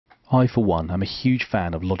I, for one, am a huge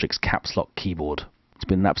fan of Logic's caps lock keyboard. It's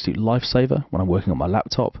been an absolute lifesaver when I'm working on my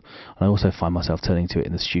laptop, and I also find myself turning to it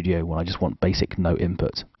in the studio when I just want basic note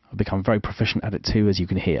input. I've become very proficient at it too, as you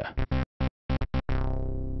can hear.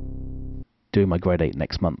 Doing my grade 8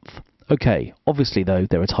 next month. Okay, obviously though,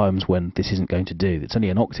 there are times when this isn't going to do. It's only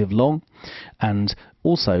an octave long, and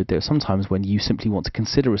also there are some times when you simply want to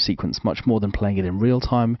consider a sequence much more than playing it in real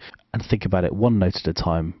time and think about it one note at a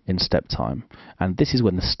time in step time. And this is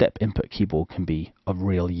when the step input keyboard can be of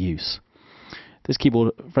real use. This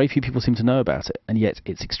keyboard, very few people seem to know about it, and yet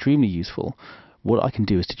it's extremely useful. What I can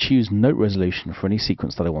do is to choose note resolution for any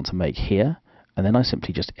sequence that I want to make here, and then I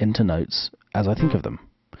simply just enter notes as I think of them.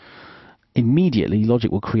 Immediately, Logic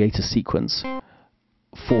will create a sequence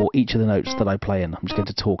for each of the notes that I play in. I'm just going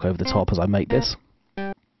to talk over the top as I make this.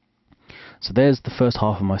 So there's the first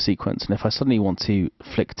half of my sequence, and if I suddenly want to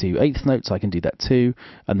flick to eighth notes, I can do that too,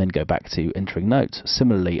 and then go back to entering notes.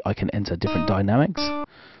 Similarly, I can enter different dynamics,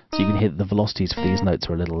 so you can hear that the velocities for these notes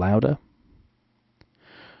are a little louder.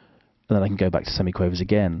 And then I can go back to semiquavers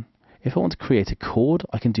again. If I want to create a chord,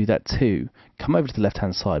 I can do that too. Come over to the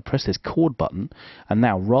left-hand side, press this chord button, and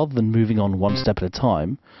now, rather than moving on one step at a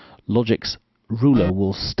time, Logic's ruler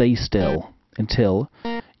will stay still until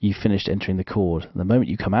you've finished entering the chord. And the moment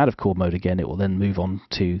you come out of chord mode again, it will then move on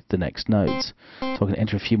to the next note. So I can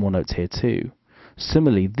enter a few more notes here too.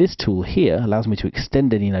 Similarly, this tool here allows me to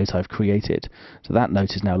extend any note I've created. So that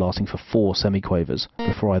note is now lasting for 4 semiquavers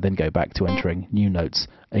before I then go back to entering new notes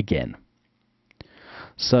again.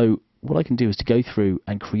 So what I can do is to go through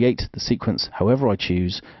and create the sequence however I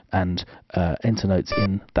choose and enter notes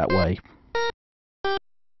in that way.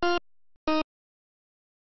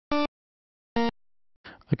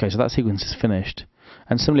 Okay, so that sequence is finished.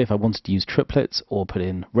 And similarly, if I wanted to use triplets or put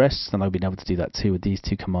in rests, then I've been able to do that too with these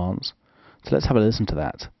two commands. So let's have a listen to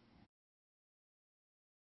that.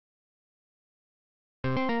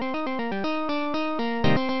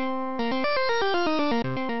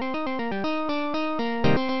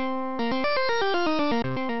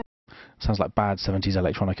 Sounds like bad 70s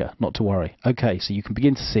electronica, not to worry. Okay, so you can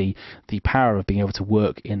begin to see the power of being able to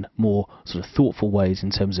work in more sort of thoughtful ways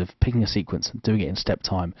in terms of picking a sequence and doing it in step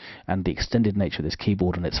time, and the extended nature of this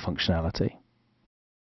keyboard and its functionality.